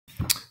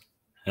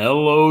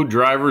Hello,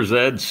 driver's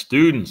ed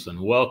students, and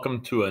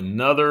welcome to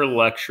another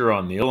lecture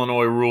on the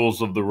Illinois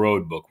Rules of the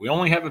Road Book. We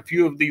only have a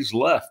few of these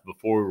left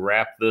before we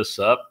wrap this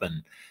up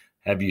and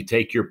have you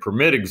take your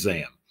permit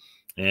exam.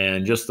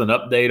 And just an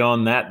update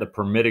on that, the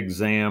permit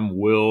exam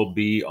will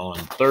be on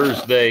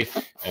Thursday,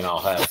 and I'll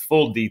have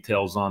full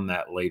details on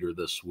that later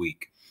this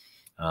week.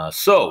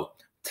 So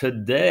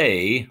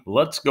today,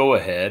 let's go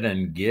ahead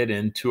and get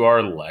into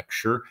our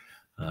lecture.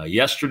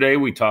 Yesterday,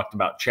 we talked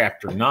about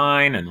Chapter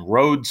 9 and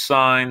road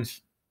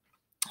signs.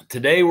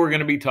 Today, we're going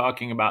to be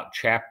talking about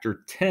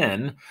Chapter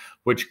 10,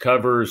 which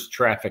covers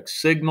traffic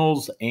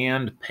signals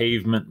and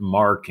pavement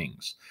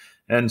markings.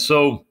 And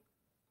so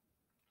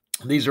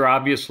these are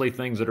obviously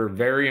things that are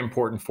very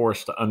important for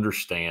us to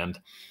understand.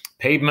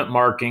 Pavement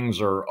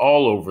markings are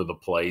all over the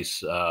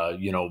place.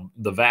 The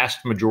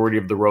vast majority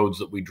of the roads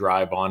that we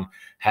drive on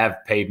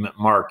have pavement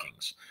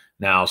markings.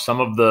 Now, some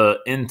of the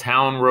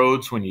in-town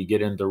roads, when you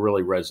get into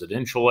really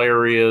residential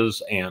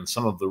areas, and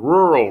some of the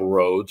rural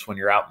roads, when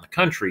you're out in the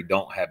country,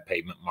 don't have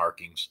pavement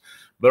markings.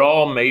 But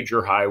all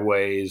major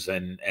highways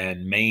and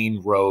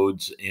main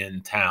roads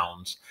in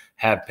towns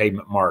have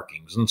pavement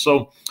markings. And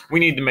so we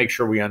need to make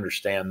sure we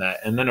understand that.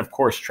 And then, of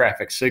course,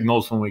 traffic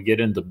signals, when we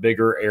get into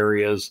bigger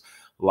areas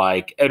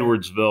like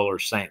Edwardsville or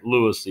St.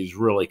 Louis, these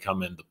really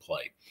come into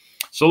play.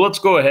 So let's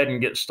go ahead and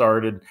get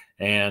started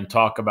and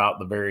talk about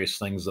the various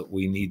things that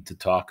we need to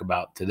talk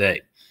about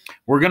today.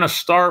 We're going to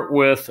start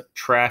with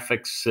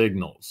traffic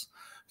signals.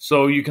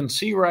 So you can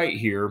see right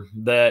here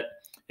that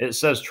it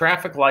says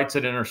traffic lights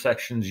at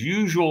intersections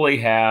usually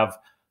have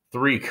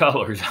three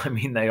colors. I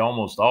mean, they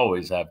almost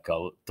always have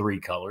three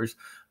colors.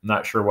 I'm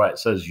not sure why it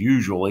says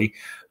usually.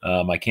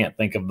 I can't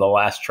think of the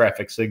last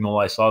traffic signal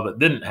I saw that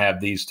didn't have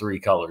these three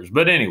colors.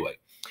 But anyway,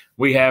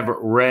 we have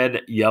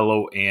red,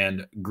 yellow,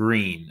 and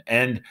green.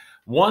 And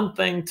one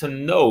thing to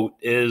note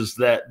is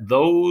that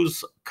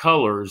those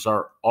colors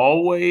are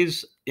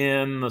always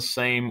in the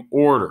same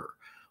order,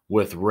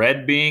 with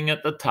red being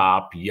at the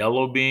top,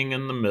 yellow being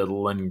in the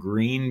middle, and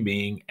green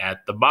being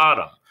at the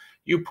bottom.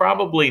 You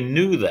probably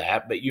knew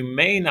that, but you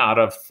may not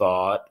have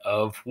thought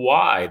of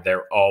why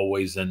they're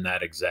always in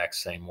that exact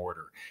same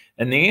order.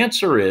 And the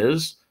answer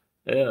is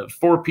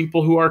for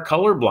people who are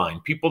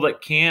colorblind, people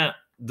that can't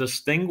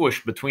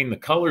distinguish between the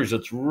colors,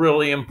 it's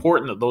really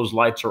important that those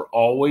lights are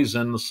always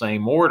in the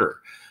same order.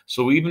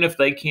 So even if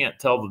they can't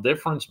tell the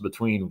difference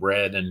between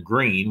red and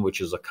green, which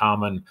is a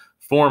common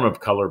form of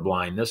color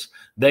blindness,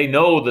 they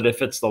know that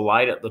if it's the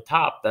light at the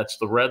top, that's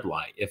the red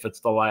light. If it's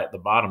the light at the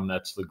bottom,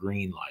 that's the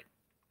green light.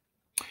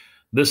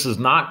 This is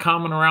not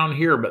common around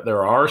here, but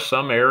there are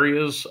some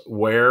areas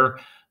where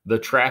the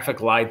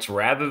traffic lights,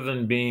 rather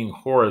than being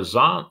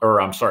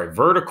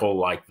vertical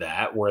like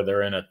that, where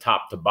they're in a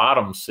top to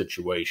bottom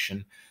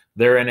situation,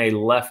 they're in a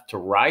left to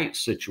right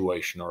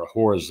situation, or a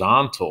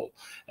horizontal.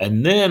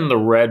 And then the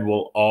red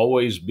will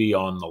always be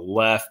on the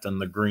left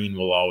and the green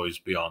will always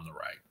be on the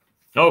right.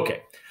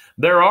 Okay.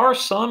 There are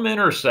some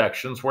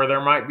intersections where there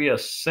might be a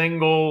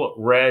single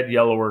red,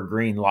 yellow, or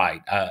green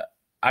light.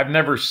 I've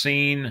never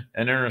seen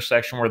an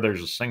intersection where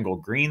there's a single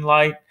green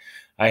light.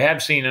 I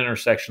have seen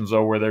intersections,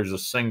 though, where there's a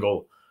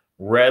single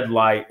red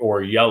light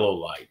or yellow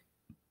light.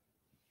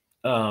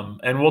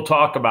 And we'll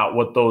talk about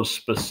what those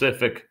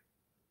specific,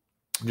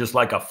 just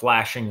like a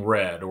flashing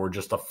red or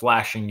just a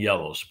flashing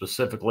yellow,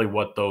 specifically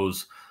what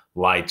those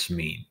lights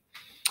mean.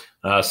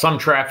 Some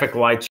traffic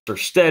lights are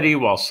steady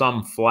while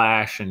some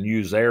flash and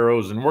use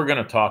arrows, and we're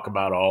going to talk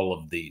about all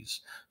of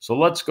these. So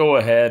let's go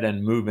ahead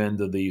and move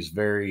into these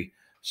very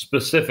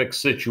specific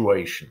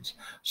situations.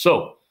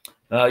 So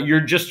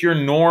your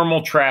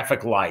normal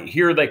traffic light.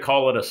 Here they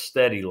call it a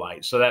steady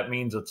light. So that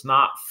means it's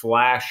not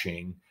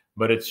flashing,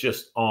 but it's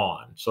just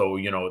on. So,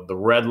 the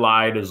red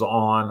light is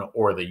on,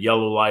 or the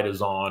yellow light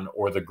is on,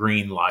 or the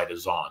green light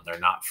is on. They're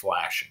not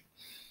flashing.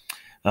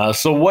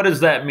 So what does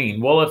that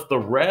mean? Well, if the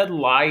red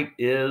light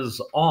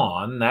is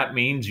on, that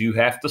means you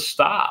have to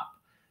stop,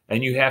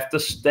 and you have to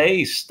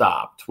stay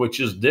stopped, which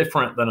is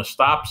different than a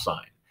stop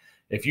sign.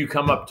 If you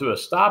come up to a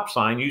stop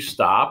sign, you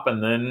stop,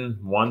 and then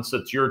once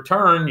it's your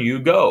turn, you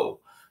go.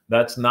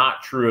 That's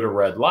not true at a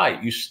red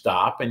light. You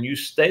stop and you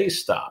stay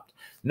stopped.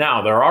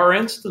 Now, there are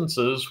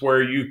instances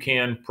where you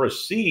can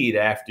proceed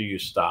after you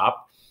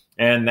stop,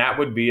 and that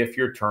would be if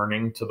you're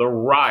turning to the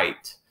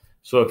right.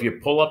 So if you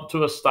pull up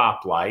to a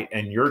stoplight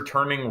and you're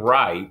turning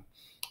right,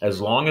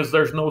 as long as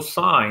there's no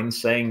sign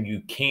saying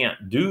you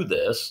can't do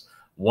this,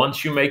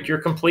 once you make your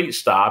complete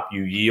stop,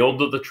 you yield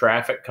to the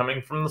traffic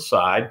coming from the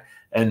side,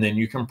 and then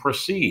you can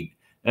proceed.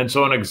 And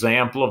so an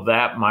example of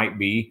that might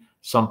be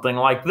something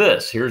like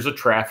this. Here's a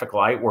traffic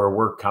light where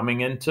we're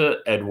coming into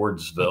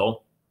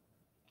Edwardsville.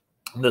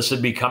 This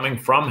would be coming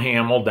from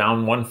Hamel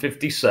down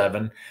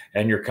 157,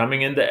 and you're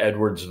coming into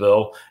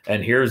Edwardsville,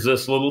 and here's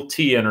this little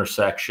T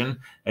intersection,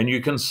 and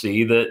you can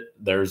see that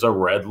there's a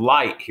red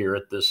light here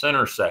at this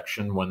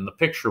intersection when the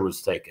picture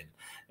was taken.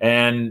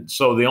 And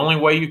so the only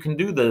way you can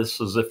do this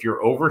is if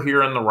you're over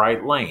here in the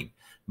right lane.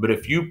 But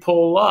if you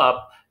pull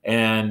up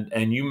and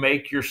you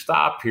make your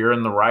stop here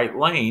in the right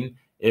lane,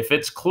 if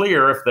it's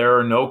clear, if there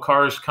are no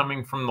cars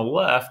coming from the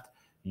left,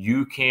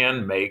 you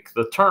can make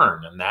the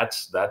turn, and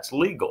that's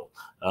legal.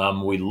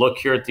 We look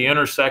here at the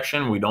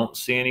intersection. We don't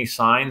see any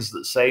signs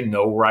that say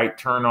no right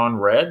turn on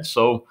red,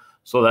 so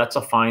that's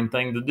a fine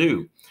thing to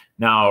do.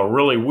 Now, a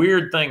really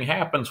weird thing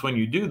happens when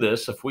you do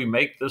this. If we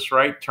make this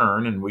right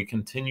turn and we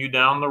continue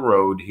down the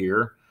road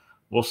here,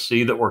 we'll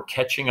see that we're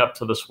catching up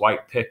to this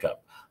white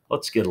pickup.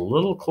 Let's get a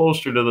little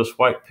closer to this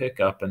white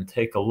pickup and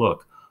take a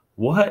look.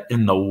 What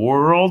in the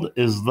world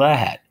is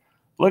that?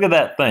 Look at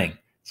that thing.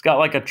 It's got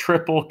like a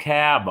triple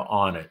cab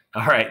on it.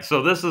 All right,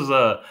 so this is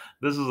a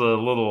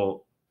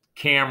little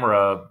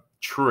camera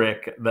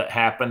trick that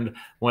happened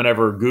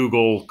whenever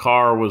Google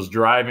car was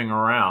driving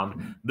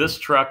around. This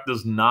truck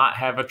does not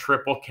have a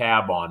triple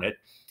cab on it.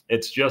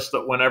 It's just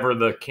that whenever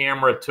the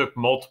camera took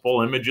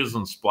multiple images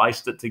and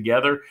spliced it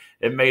together,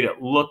 it made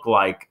it look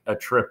like a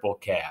triple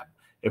cab.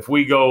 If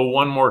we go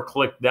one more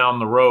click down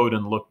the road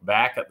and look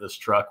back at this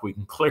truck, we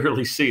can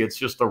clearly see it's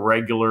just a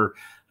regular,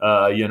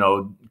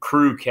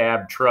 crew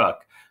cab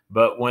truck.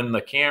 But when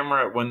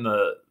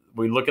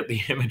we look at the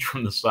image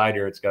from the side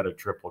here, it's got a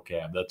triple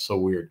cab. That's so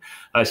weird.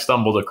 I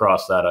stumbled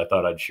across that. I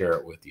thought I'd share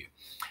it with you.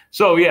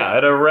 So yeah,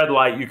 at a red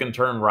light, you can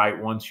turn right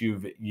once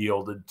you've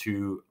yielded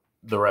to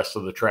the rest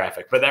of the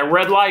traffic. But that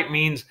red light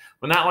means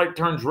when that light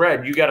turns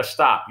red, you got to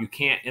stop. You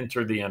can't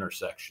enter the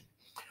intersection.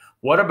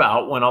 What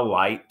about when a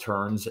light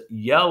turns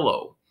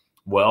yellow?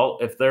 Well,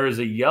 if there is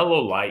a yellow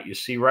light, you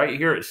see right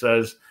here, it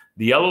says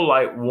the yellow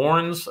light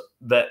warns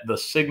that the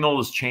signal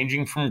is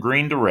changing from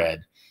green to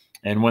red.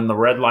 And when the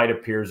red light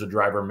appears, the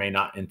driver may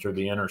not enter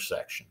the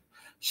intersection.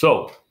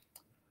 So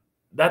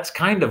that's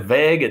kind of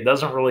vague. It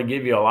doesn't really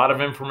give you a lot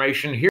of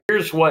information.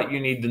 Here's what you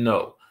need to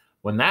know.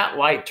 When that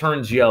light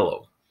turns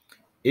yellow,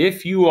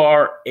 if you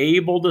are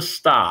able to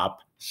stop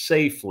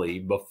safely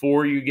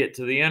before you get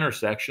to the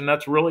intersection,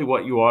 that's really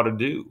what you ought to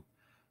do.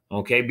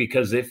 Okay,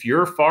 because if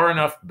you're far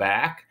enough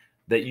back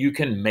that you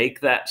can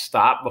make that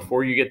stop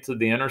before you get to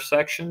the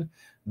intersection,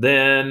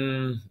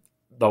 then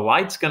the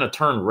light's going to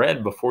turn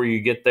red before you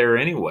get there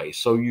anyway,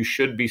 so you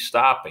should be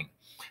stopping.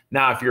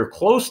 Now, if you're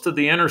close to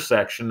the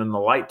intersection and the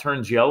light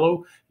turns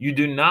yellow, you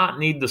do not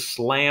need to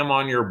slam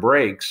on your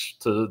brakes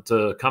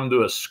to come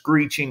to a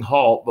screeching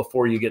halt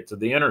before you get to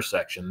the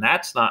intersection.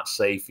 That's not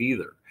safe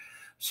either.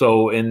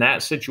 So in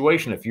that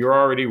situation, if you're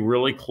already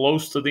really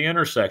close to the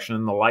intersection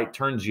and the light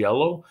turns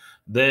yellow,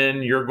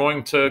 then you're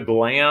going to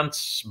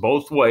glance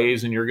both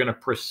ways and you're going to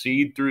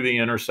proceed through the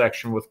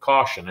intersection with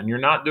caution, and you're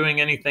not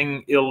doing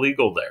anything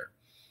illegal there.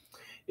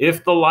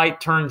 If the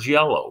light turns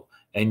yellow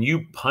and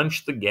you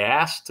punch the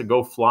gas to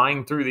go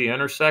flying through the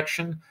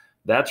intersection,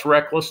 that's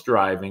reckless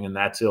driving and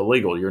that's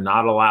illegal. You're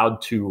not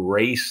allowed to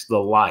race the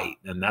light,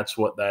 and that's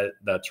what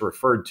that's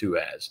referred to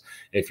as.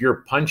 If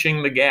you're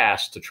punching the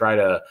gas to try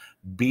to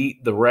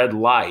beat the red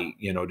light,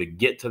 to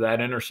get to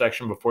that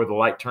intersection before the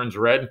light turns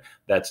red,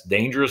 that's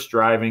dangerous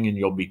driving and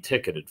you'll be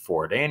ticketed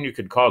for it, and you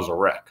could cause a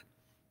wreck.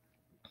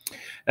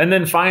 And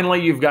then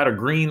finally, you've got a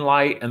green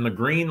light, and the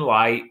green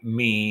light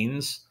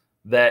means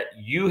that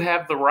you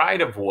have the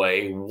right of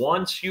way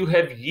once you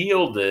have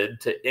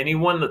yielded to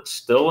anyone that's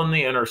still in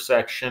the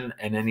intersection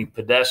and any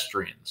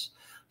pedestrians.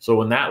 So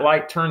when that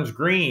light turns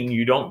green,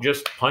 you don't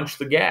just punch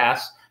the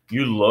gas.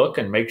 You look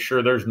and make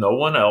sure there's no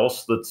one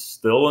else that's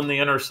still in the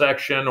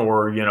intersection,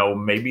 or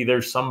maybe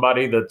there's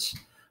somebody that's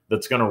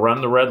going to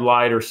run the red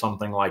light or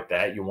something like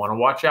that. You want to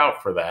watch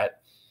out for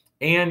that.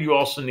 And you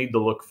also need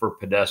to look for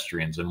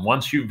pedestrians. And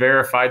once you've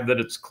verified that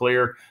it's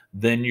clear,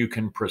 then you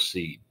can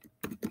proceed.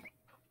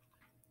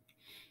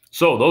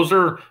 So those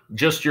are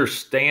just your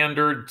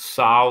standard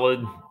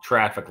solid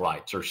traffic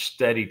lights, or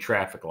steady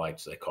traffic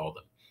lights, they call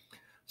them.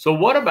 So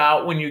what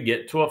about when you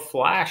get to a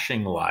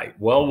flashing light?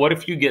 Well, what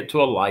if you get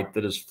to a light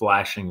that is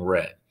flashing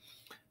red?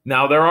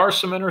 Now, there are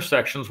some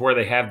intersections where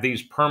they have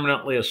these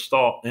permanently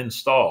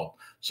installed.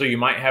 So you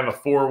might have a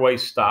four-way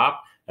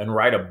stop, and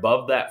right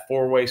above that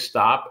four-way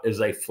stop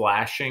is a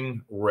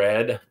flashing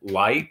red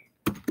light.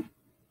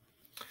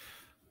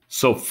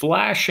 So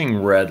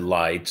flashing red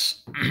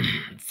lights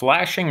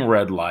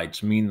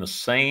mean the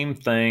same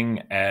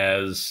thing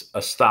as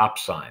a stop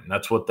sign.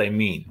 That's what they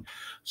mean.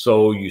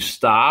 So you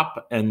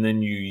stop and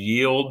then you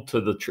yield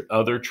to the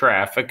other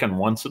traffic, and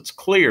once it's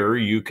clear,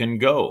 you can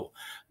go.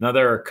 Now,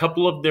 there are a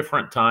couple of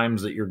different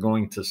times that you're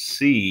going to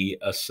see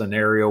a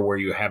scenario where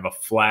you have a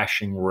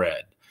flashing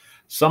red.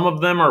 Some of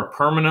them are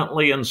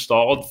permanently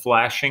installed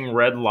flashing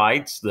red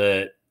lights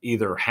that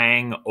either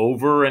hang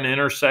over an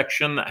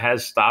intersection that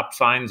has stop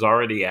signs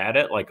already at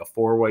it, like a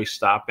four-way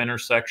stop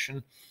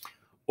intersection,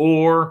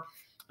 or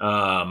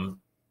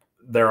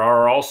there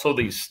are also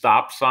these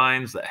stop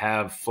signs that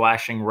have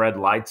flashing red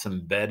lights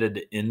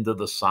embedded into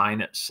the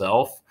sign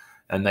itself,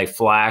 and they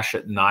flash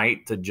at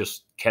night to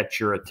just catch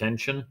your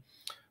attention.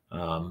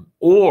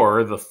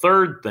 Or the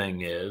third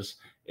thing is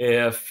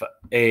if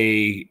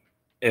a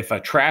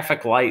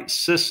traffic light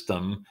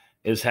system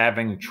is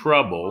having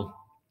trouble,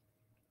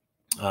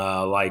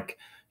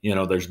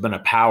 there's been a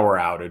power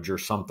outage or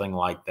something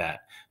like that,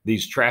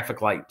 these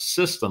traffic light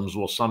systems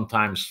will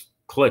sometimes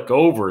click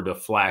over to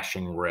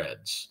flashing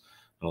reds.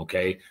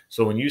 Okay,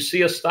 so when you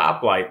see a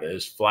stoplight that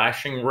is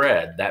flashing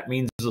red, that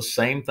means the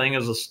same thing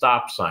as a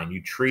stop sign.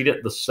 You treat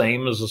it the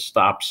same as a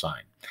stop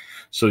sign.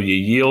 So you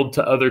yield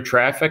to other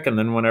traffic, and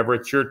then whenever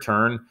it's your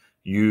turn,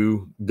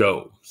 you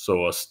go.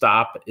 So a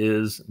stop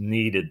is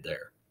needed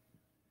there.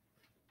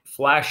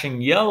 Flashing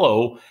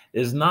yellow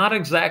is not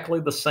exactly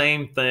the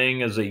same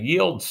thing as a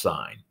yield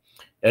sign.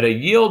 At a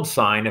yield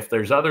sign, if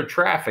there's other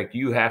traffic,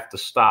 you have to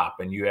stop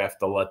and you have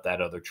to let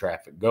that other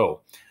traffic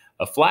go.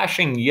 A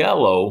flashing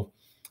yellow,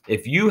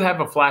 if you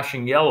have a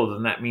flashing yellow,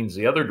 then that means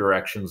the other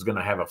direction is going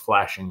to have a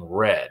flashing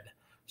red.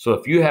 So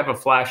if you have a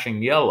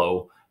flashing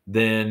yellow,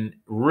 then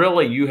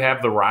really you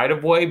have the right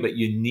of way, but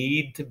you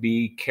need to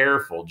be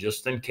careful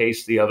just in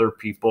case the other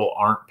people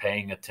aren't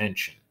paying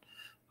attention.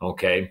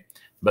 Okay,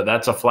 but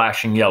that's a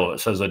flashing yellow. It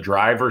says a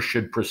driver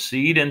should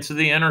proceed into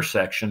the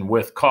intersection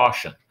with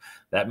caution.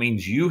 That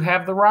means you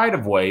have the right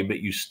of way,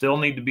 but you still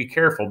need to be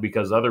careful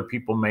because other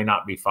people may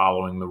not be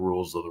following the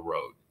rules of the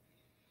road.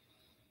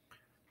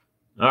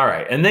 All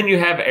right, and then you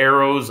have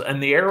arrows,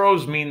 and the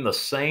arrows mean the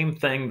same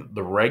thing that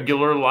the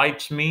regular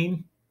lights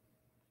mean.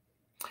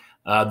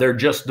 They're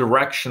just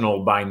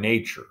directional by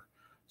nature.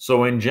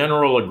 So in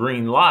general, a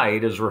green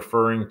light is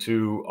referring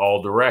to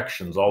all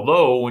directions,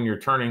 although when you're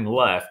turning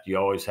left, you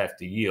always have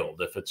to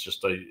yield if it's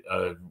just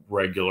a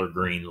regular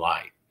green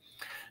light.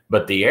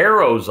 But the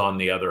arrows, on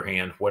the other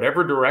hand,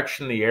 whatever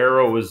direction the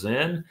arrow is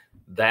in,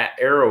 that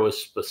arrow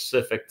is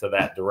specific to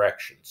that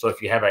direction. So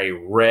if you have a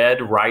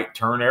red right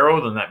turn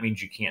arrow, then that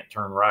means you can't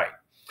turn right.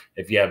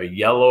 If you have a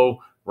yellow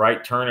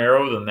right turn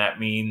arrow, then that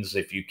means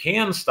if you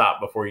can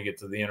stop before you get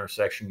to the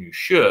intersection, you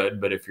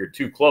should. But if you're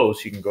too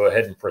close, you can go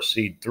ahead and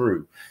proceed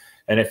through.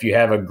 And if you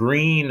have a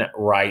green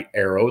right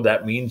arrow,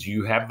 that means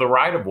you have the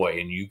right of way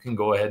and you can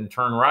go ahead and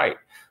turn right.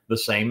 The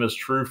same is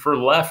true for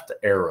left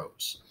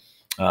arrows.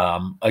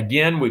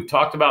 Again, we've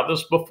talked about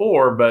this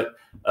before, but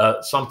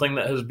something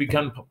that has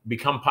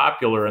become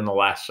popular in the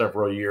last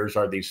several years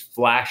are these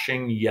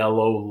flashing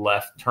yellow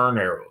left turn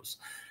arrows.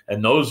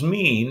 And those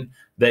mean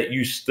that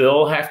you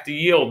still have to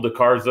yield to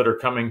cars that are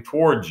coming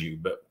towards you.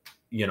 But,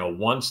 you know,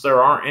 once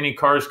there aren't any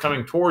cars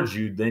coming towards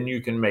you, then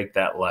you can make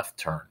that left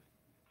turn.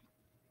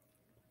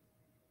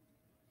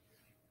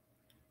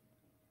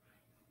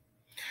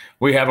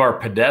 We have our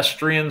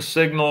pedestrian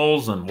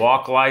signals and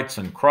walk lights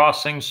and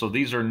crossings. So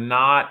these are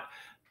not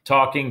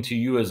talking to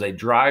you as a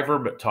driver,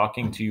 but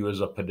talking to you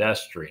as a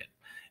pedestrian.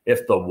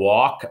 If the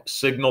walk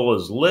signal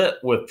is lit,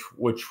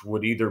 which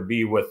would either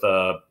be with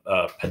a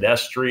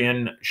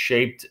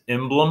pedestrian-shaped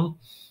emblem,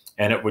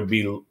 and it would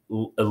be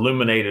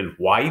illuminated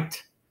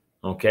white,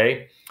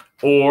 okay,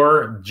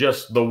 or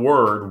just the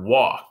word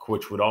walk,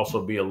 which would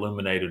also be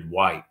illuminated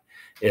white.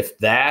 If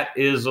that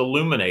is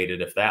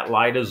illuminated, if that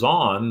light is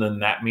on, then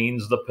that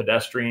means the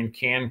pedestrian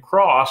can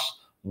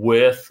cross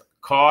with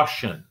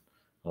caution.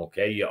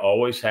 Okay, you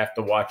always have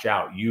to watch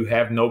out. You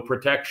have no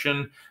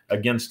protection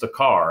against a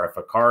car. If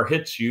a car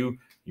hits you,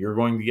 you're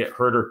going to get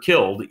hurt or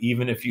killed,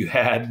 even if you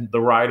had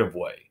the right of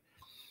way.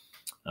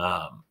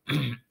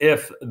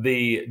 If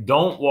the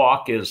don't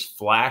walk is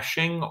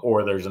flashing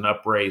or there's an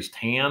upraised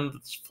hand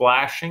that's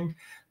flashing,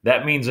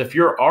 that means if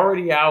you're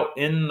already out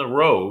in the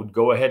road,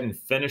 go ahead and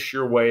finish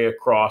your way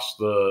across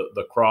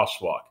the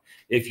crosswalk.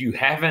 If you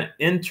haven't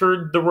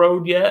entered the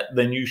road yet,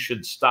 then you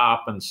should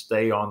stop and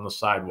stay on the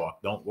sidewalk.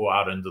 Don't go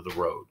out into the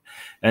road.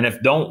 And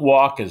if don't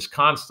walk is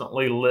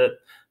constantly lit,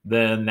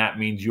 then that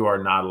means you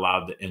are not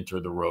allowed to enter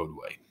the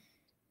roadway.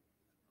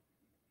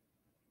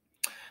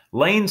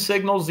 Lane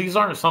signals, these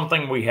aren't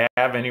something we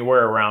have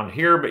anywhere around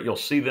here, but you'll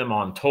see them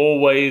on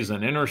tollways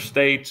and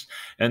interstates,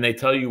 and they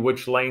tell you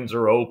which lanes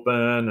are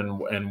open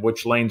and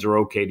which lanes are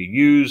okay to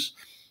use.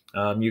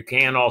 You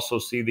can also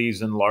see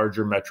these in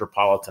larger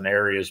metropolitan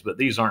areas, but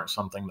these aren't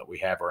something that we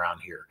have around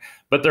here.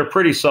 But they're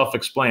pretty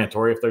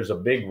self-explanatory. If there's a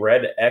big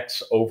red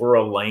X over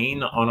a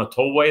lane on a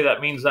tollway,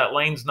 that means that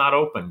lane's not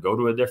open. Go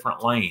to a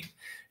different lane.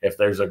 If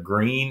there's a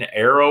green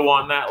arrow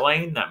on that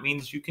lane, that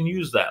means you can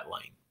use that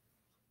lane.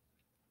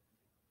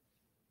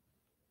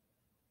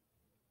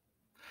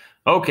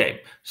 Okay,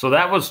 so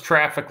that was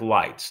traffic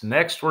lights.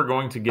 Next, we're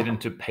going to get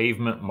into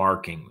pavement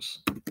markings.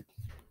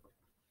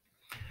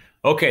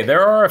 Okay,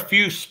 there are a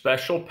few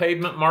special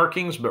pavement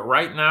markings, but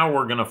right now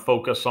we're going to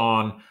focus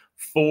on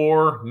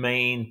four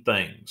main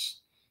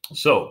things.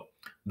 So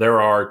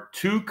there are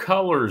two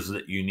colors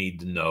that you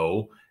need to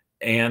know,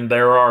 and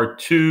there are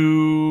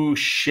two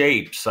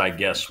shapes, I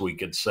guess we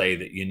could say,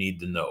 that you need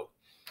to know.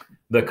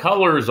 The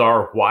colors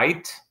are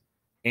white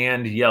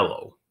and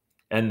yellow,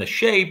 and the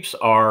shapes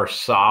are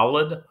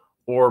solid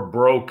or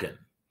broken,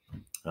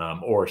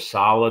 or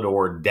solid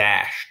or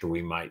dashed,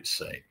 we might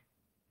say.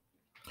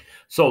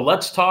 So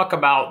let's talk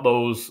about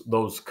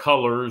those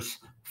colors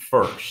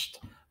first.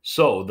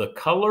 So the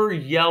color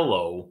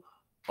yellow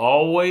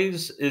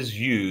always is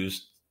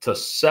used to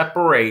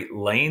separate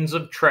lanes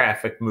of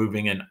traffic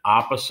moving in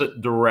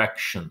opposite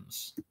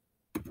directions.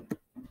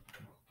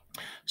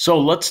 So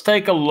let's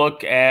take a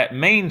look at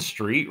Main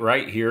Street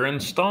right here in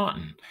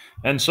Staunton.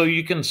 And so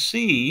you can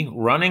see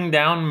running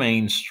down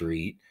Main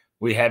Street,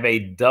 we have a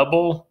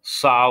double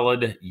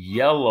solid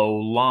yellow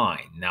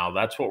line. Now,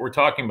 that's what we're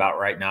talking about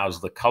right now is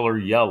the color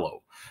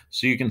yellow.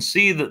 So you can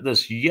see that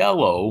this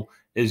yellow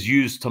is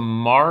used to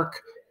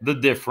mark the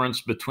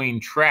difference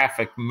between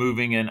traffic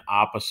moving in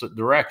opposite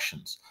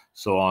directions.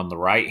 So on the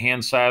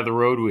right-hand side of the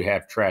road, we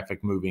have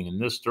traffic moving in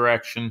this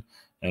direction.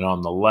 And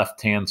on the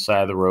left-hand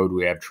side of the road,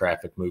 we have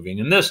traffic moving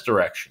in this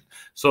direction.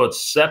 So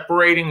it's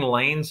separating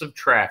lanes of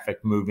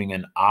traffic moving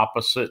in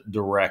opposite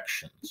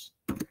directions.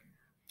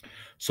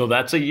 So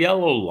that's a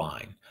yellow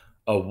line.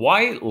 A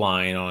white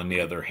line, on the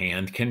other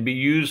hand, can be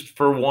used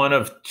for one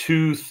of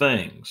two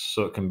things.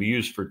 So it can be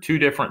used for two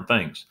different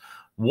things.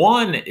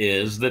 One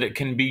is that it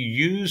can be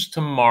used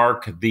to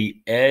mark the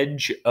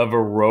edge of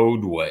a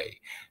roadway.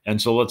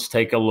 And so let's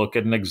take a look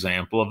at an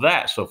example of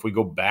that. So if we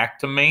go back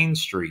to Main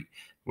Street,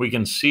 we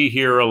can see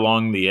here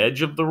along the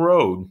edge of the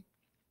road,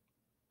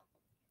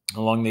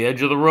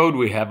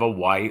 we have a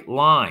white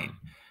line.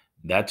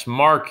 That's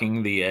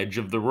marking the edge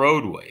of the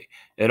roadway.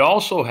 It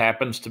also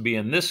happens to be,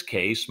 in this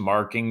case,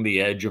 marking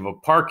the edge of a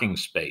parking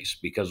space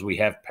because we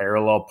have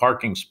parallel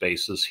parking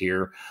spaces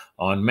here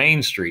on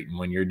Main Street. And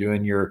when you're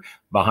doing your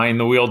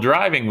behind-the-wheel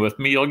driving with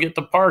me, you'll get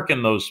to park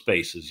in those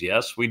spaces.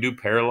 Yes, we do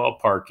parallel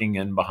parking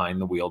in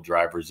behind-the-wheel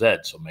driver's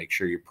ed, so make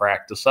sure you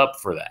practice up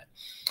for that.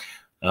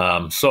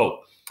 So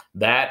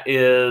that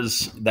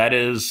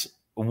is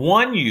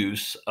one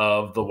use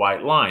of the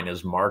white line,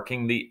 is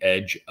marking the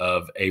edge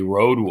of a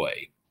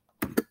roadway.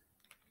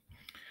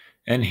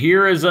 And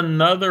here is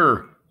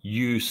another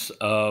use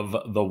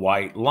of the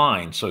white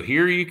line. So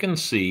here you can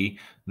see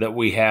that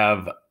we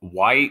have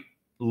white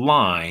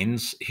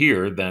lines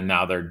here. Then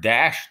now they're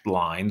dashed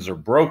lines or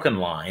broken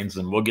lines,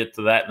 and we'll get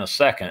to that in a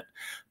second.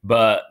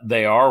 But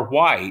they are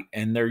white,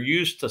 and they're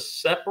used to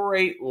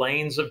separate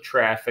lanes of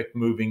traffic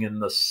moving in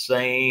the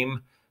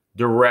same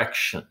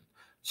direction.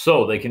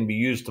 So they can be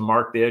used to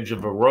mark the edge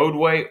of a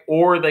roadway,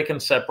 or they can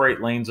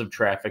separate lanes of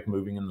traffic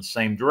moving in the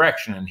same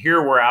direction. And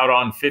here we're out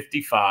on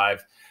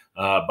 55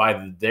 by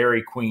the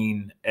Dairy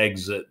Queen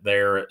exit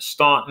there at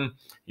Staunton.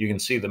 You can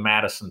see the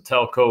Madison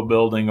Telco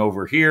building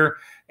over here.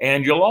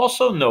 And you'll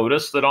also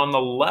notice that on the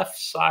left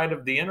side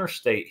of the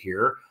interstate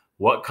here,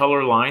 what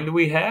color line do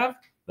we have?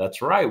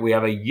 That's right, we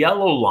have a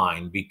yellow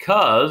line,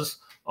 because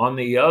on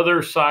the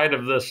other side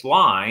of this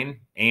line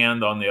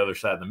and on the other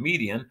side of the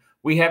median,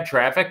 we have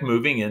traffic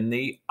moving in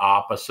the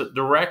opposite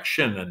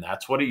direction, and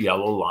that's what a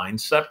yellow line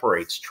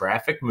separates,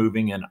 traffic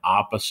moving in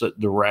opposite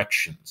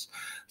directions.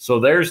 So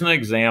there's an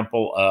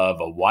example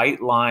of a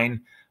white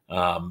line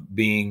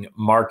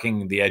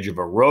marking the edge of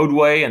a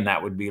roadway, and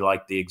that would be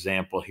like the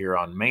example here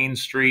on Main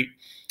Street.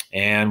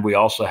 And we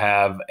also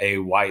have a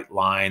white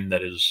line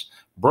that is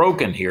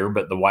broken here,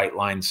 but the white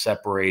line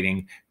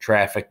separating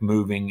traffic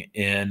moving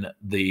in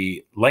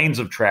the lanes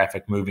of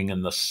traffic moving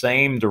in the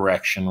same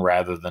direction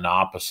rather than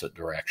opposite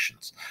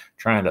directions.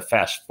 Trying to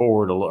fast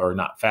forward, or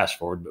not fast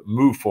forward, but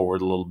move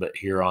forward a little bit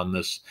here on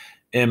this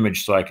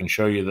image so I can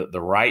show you that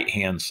the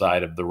right-hand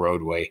side of the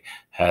roadway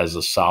has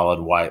a solid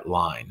white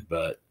line,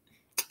 but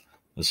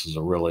this is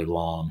a really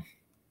long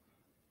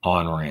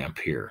on-ramp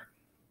here.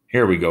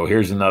 Here we go.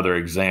 Here's another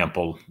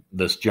example.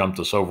 This jumped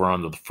us over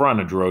onto the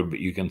frontage road, but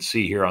you can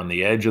see here on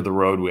the edge of the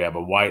road, we have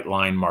a white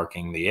line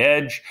marking the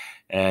edge,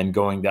 and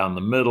going down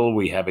the middle,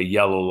 we have a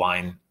yellow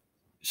line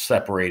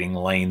separating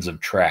lanes of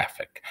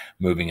traffic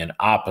moving in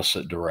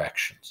opposite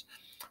directions.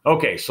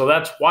 Okay, so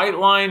that's white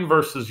line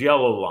versus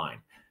yellow line.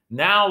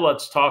 Now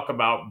let's talk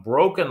about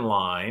broken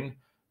line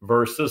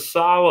versus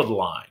solid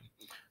line.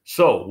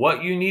 So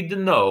what you need to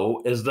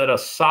know is that a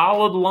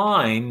solid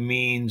line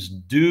means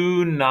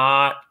do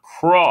not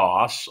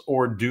cross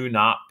or do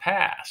not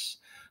pass.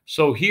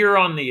 So here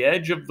on the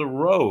edge of the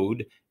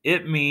road,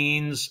 it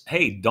means,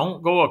 hey,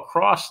 don't go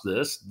across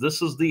this.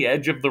 This is the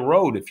edge of the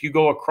road. If you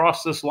go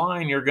across this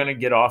line, you're going to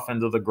get off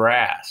into the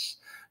grass.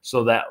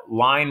 So that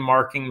line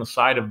marking the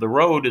side of the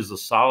road is a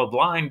solid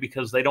line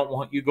because they don't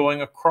want you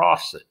going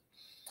across it.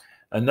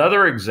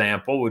 Another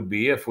example would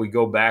be if we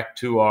go back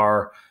to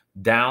our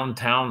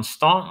downtown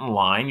Staunton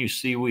line, you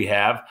see we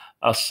have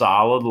a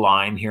solid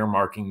line here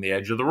marking the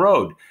edge of the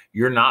road.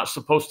 You're not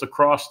supposed to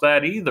cross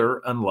that either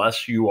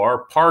unless you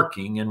are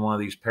parking in one of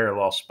these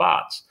parallel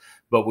spots.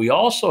 But we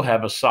also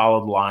have a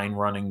solid line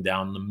running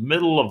down the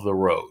middle of the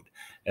road,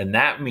 and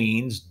that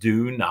means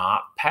do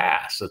not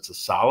pass. It's a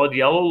solid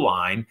yellow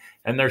line,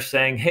 and they're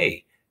saying,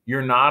 hey,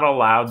 you're not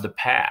allowed to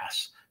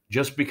pass.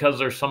 Just because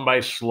there's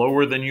somebody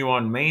slower than you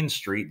on Main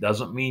Street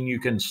doesn't mean you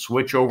can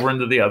switch over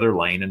into the other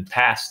lane and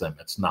pass them.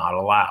 It's not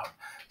allowed.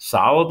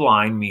 Solid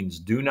line means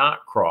do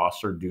not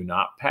cross or do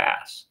not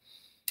pass.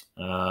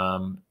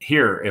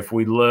 Here, if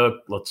we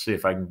look, let's see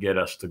if I can get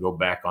us to go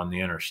back on the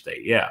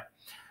interstate. Yeah.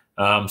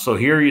 So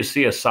here you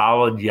see a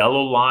solid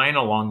yellow line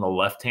along the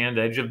left-hand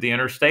edge of the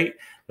interstate.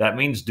 That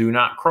means do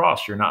not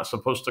cross. You're not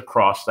supposed to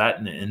cross that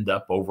and end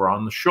up over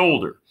on the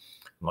shoulder,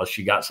 unless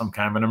you got some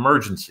kind of an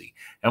emergency.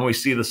 And we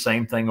see the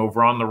same thing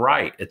over on the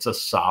right. It's a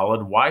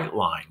solid white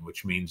line,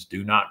 which means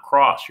do not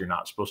cross. You're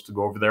not supposed to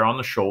go over there on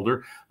the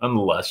shoulder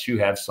unless you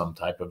have some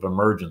type of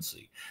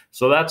emergency.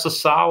 So that's a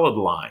solid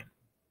line.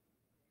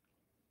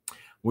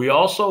 We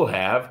also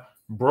have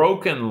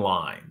broken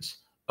lines.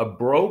 A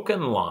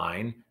broken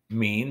line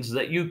means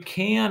that you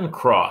can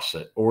cross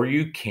it or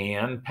you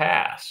can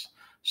pass.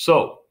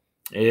 So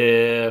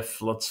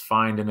let's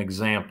find an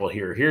example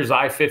here. Here's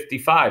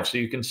I-55. So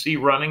you can see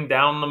running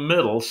down the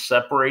middle,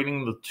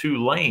 separating the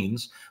two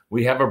lanes,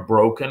 we have a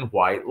broken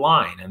white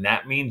line, and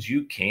that means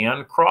you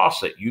can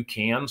cross it. You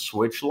can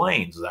switch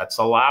lanes. That's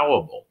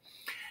allowable.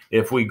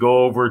 If we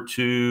go over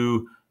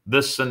to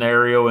this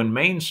scenario in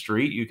Main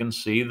Street, you can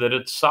see that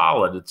it's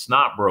solid. It's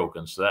not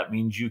broken. So that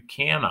means you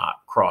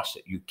cannot cross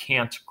it. You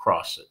can't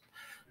cross it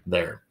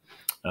there.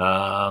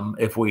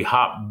 If we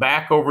hop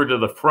back over to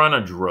the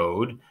frontage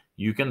road,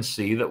 you can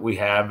see that we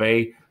have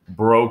a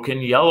broken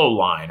yellow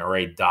line or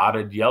a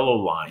dotted yellow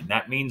line.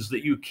 That means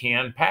that you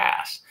can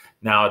pass.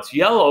 Now it's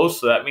yellow,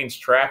 so that means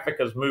traffic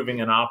is moving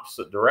in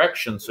opposite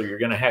directions. So you're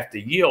going to have to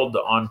yield to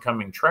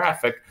oncoming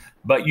traffic,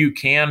 but you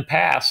can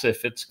pass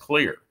if it's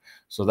clear.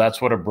 So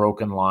that's what a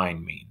broken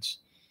line means.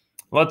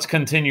 Let's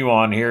continue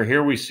on here.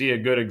 Here we see a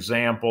good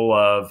example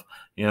of,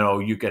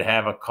 you could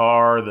have a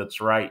car that's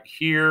right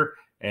here,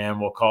 and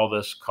we'll call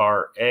this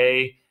car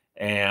A,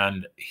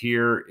 and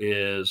here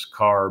is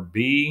car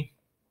B.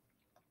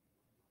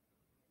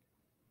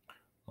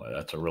 Well,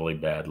 that's a really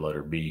bad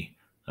letter B.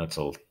 That's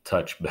a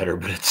touch better,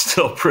 but it's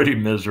still pretty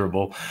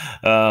miserable.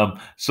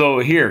 So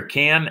here,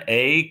 can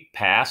A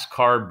pass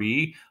car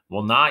B?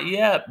 Well, not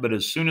yet, but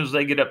as soon as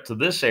they get up to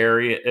this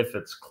area, if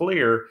it's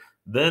clear,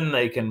 then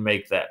they can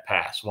make that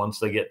pass once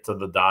they get to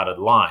the dotted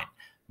line.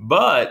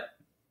 But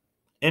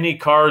any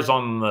cars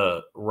on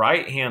the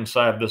right-hand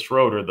side of this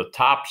road or the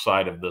top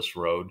side of this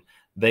road,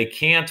 they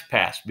can't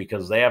pass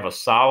because they have a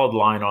solid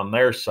line on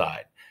their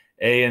side.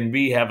 A and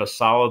B have a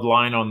solid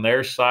line on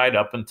their side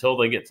up until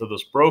they get to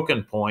this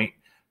broken point.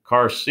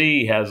 Car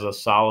C has a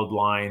solid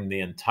line the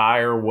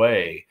entire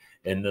way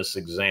in this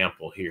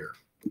example here.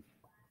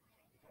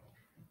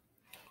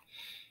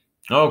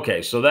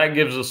 Okay, so that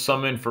gives us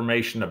some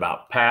information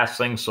about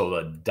passing. So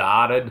the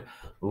dotted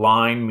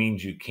line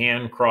means you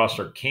can cross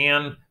or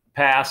can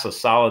pass. A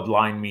solid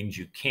line means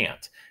you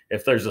can't.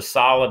 If there's a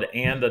solid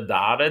and a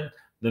dotted,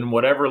 then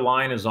whatever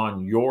line is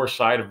on your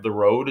side of the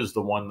road is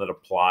the one that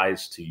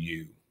applies to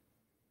you.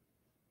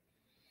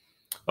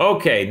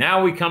 Okay,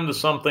 now we come to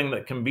something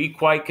that can be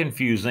quite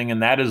confusing,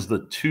 and that is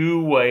the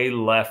two-way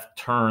left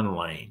turn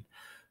lane.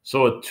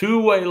 So a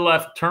two-way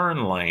left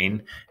turn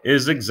lane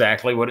is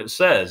exactly what it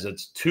says.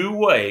 It's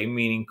two-way,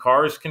 meaning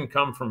cars can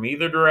come from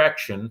either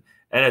direction,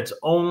 and it's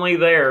only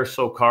there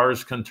so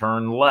cars can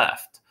turn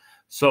left.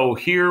 So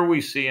here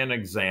we see an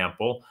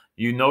example.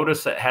 You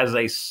notice it has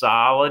a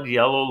solid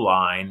yellow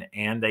line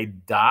and a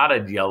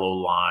dotted yellow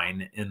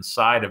line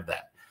inside of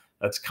that.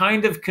 That's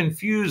kind of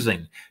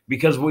confusing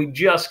because we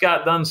just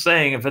got done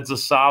saying if it's a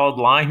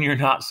solid line, you're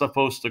not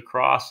supposed to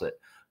cross it.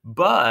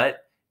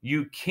 But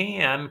you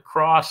can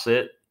cross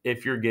it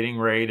if you're getting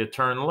ready to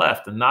turn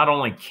left. And not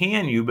only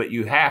can you, but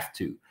you have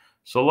to.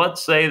 So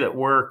let's say that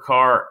we're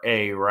car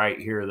A right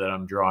here that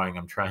I'm drawing.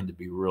 I'm trying to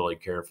be really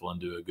careful and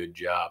do a good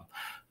job.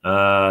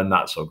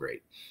 Not so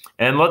great.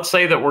 And let's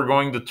say that we're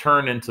going to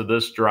turn into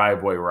this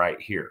driveway right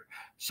here.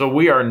 So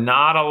we are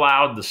not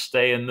allowed to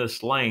stay in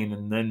this lane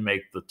and then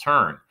make the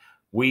turn.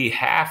 We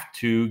have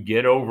to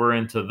get over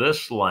into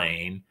this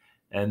lane,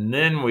 and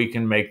then we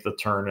can make the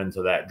turn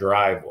into that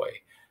driveway.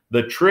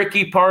 The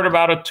tricky part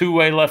about a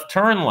two-way left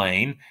turn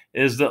lane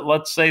is that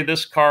let's say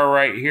this car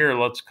right here,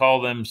 let's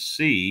call them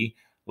C.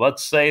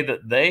 Let's say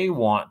that they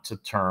want to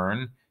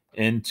turn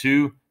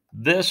into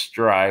this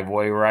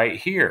driveway right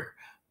here.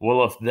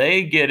 Well, if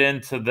they get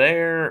into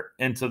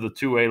the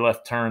two-way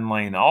left turn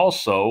lane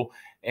also,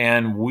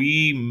 and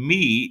we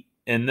meet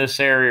in this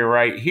area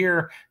right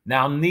here,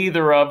 now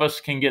neither of us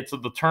can get to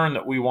the turn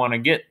that we want to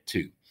get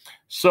to.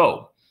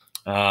 So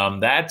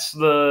that's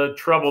the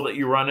trouble that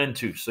you run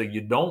into. So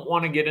you don't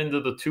want to get into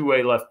the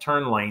two-way left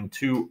turn lane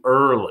too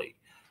early,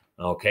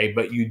 okay?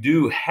 But you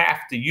do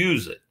have to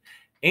use it.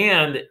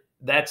 And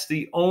that's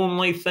the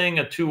only thing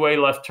a two-way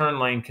left turn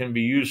lane can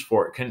be used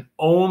for. It can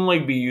only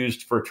be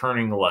used for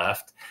turning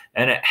left,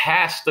 and it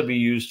has to be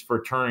used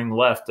for turning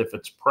left if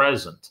it's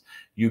present.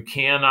 You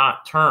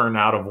cannot turn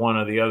out of one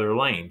of the other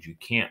lanes. You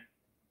can't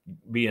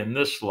be in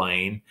this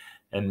lane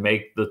and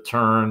make the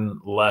turn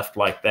left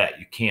like that.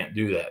 You can't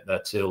do that.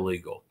 That's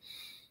illegal.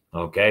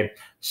 Okay,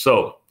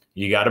 so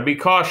you got to be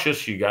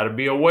cautious. You got to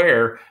be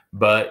aware,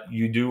 but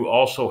you do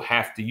also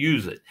have to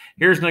use it.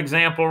 Here's an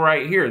example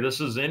right here.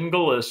 This is in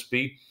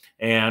Gillespie,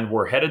 and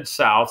we're headed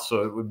south.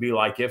 So it would be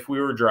like if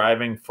we were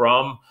driving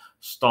from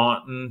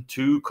Staunton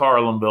to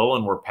Carlinville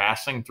and we're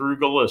passing through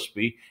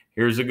Gillespie.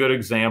 Here's a good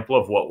example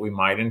of what we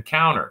might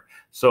encounter.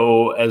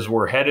 So as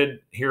we're headed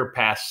here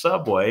past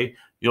Subway,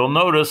 you'll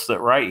notice that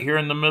right here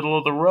in the middle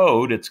of the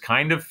road, it's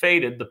kind of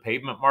faded. The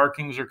pavement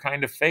markings are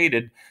kind of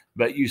faded,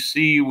 but you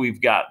see we've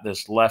got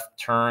this left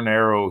turn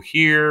arrow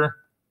here.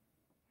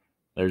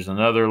 There's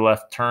another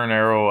left turn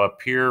arrow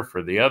up here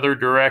for the other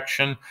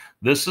direction.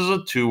 This is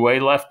a two-way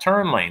left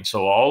turn lane.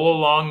 So all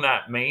along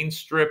that main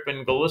strip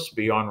in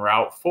Gillespie on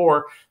Route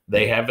 4,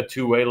 they have a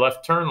two-way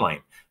left turn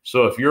lane.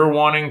 So if you're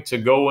wanting to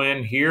go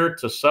in here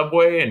to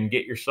Subway and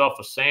get yourself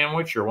a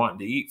sandwich, or wanting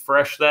to eat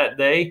fresh that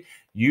day,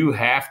 you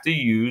have to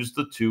use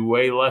the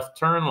two-way left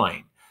turn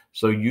lane.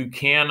 So you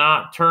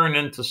cannot turn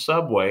into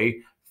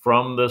Subway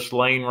from this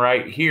lane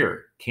right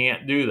here.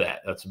 Can't do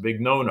that. That's a big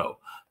no-no.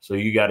 So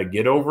you got to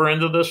get over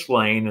into this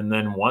lane, and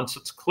then once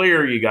it's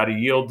clear, you got to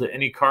yield to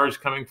any cars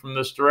coming from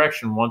this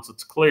direction. Once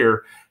it's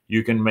clear,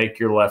 you can make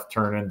your left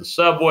turn into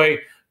Subway,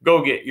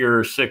 go get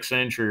your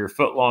 6-inch or your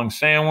foot-long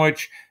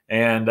sandwich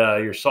and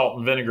your salt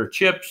and vinegar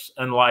chips,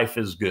 and life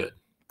is good.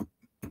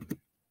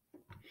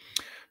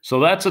 So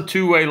that's a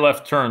two-way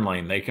left turn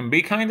lane. They can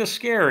be kind of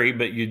scary,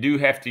 but you do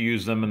have to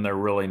use them, and they're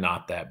really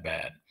not that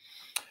bad.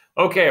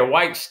 Okay, a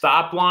white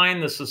stop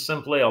line. This is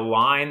simply a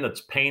line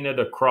that's painted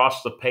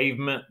across the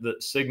pavement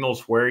that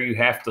signals where you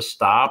have to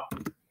stop.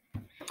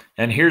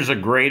 And here's a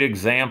great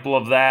example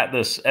of that.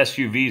 This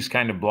SUV is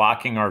kind of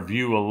blocking our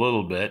view a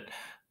little bit,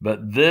 but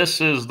this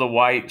is the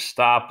white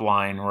stop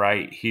line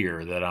right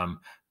here that I'm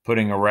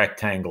putting a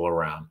rectangle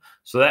around.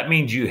 So that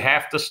means you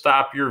have to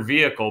stop your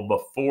vehicle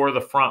before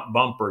the front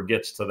bumper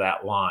gets to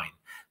that line.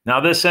 Now,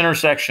 this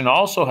intersection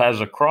also has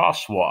a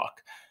crosswalk.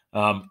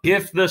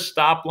 If this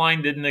stop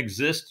line didn't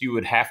exist, you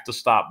would have to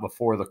stop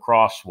before the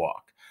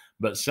crosswalk.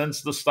 But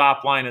since the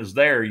stop line is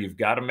there, you've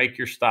got to make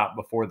your stop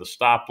before the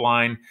stop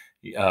line.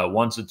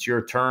 Once it's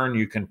your turn,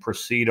 you can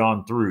proceed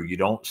on through. You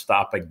don't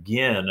stop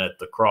again at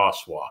the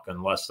crosswalk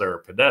unless there are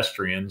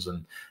pedestrians.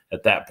 And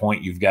at that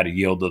point, you've got to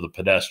yield to the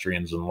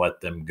pedestrians and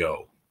let them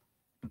go.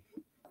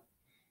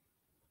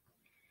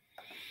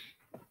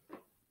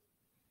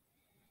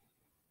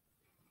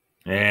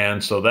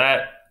 And so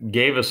that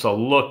gave us a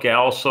look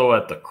also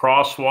at the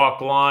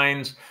crosswalk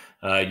lines.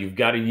 You've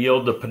got to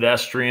yield to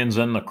pedestrians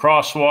in the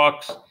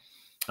crosswalks.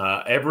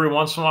 Every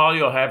once in a while,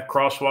 you'll have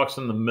crosswalks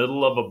in the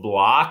middle of a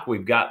block.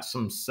 We've got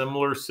some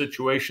similar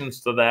situations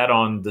to that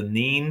on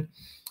Deneen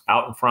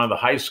out in front of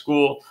the high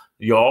school.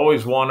 You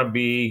always want to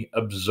be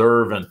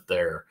observant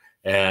there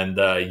and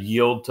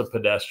yield to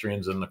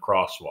pedestrians in the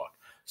crosswalk.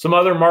 Some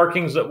other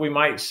markings that we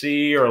might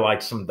see are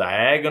like some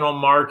diagonal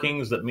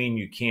markings that mean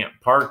you can't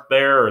park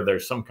there, or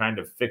there's some kind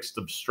of fixed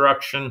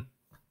obstruction.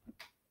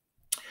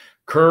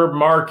 Curb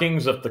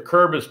markings. If the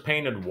curb is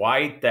painted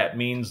white, that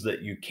means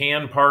that you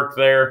can park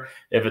there.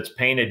 If it's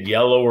painted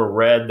yellow or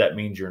red, that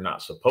means you're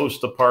not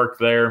supposed to park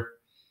there.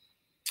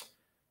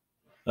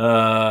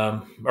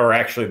 Or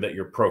actually that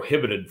you're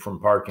prohibited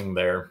from parking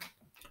there.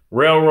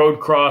 Railroad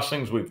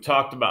crossings, we've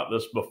talked about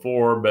this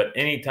before, but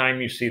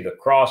anytime you see the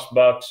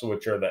crossbucks,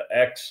 which are the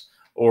X,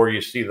 or you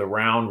see the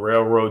round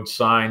railroad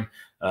sign,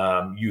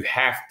 you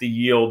have to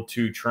yield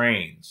to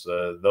trains.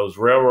 Those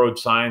railroad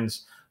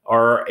signs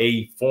are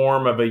a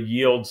form of a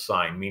yield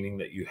sign, meaning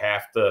that you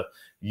have to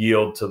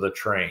yield to the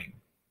train.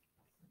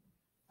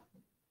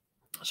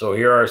 So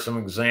here are some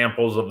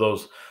examples of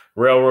those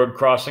railroad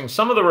crossings.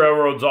 Some of the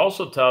railroads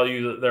also tell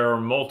you that there are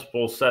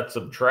multiple sets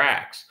of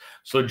tracks.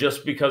 So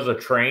just because a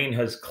train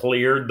has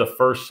cleared the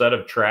first set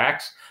of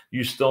tracks,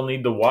 you still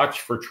need to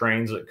watch for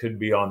trains that could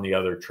be on the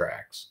other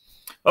tracks.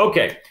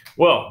 Okay,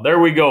 well, there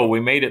we go.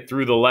 We made it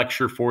through the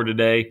lecture for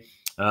today.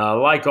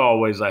 Like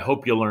always, I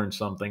hope you learned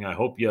something. I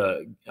hope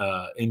you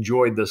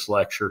enjoyed this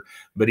lecture.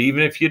 But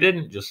even if you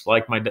didn't, just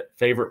like my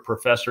favorite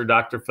professor,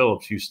 Dr.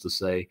 Phillips, used to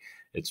say,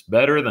 it's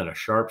better than a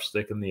sharp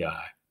stick in the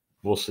eye.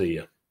 We'll see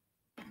you.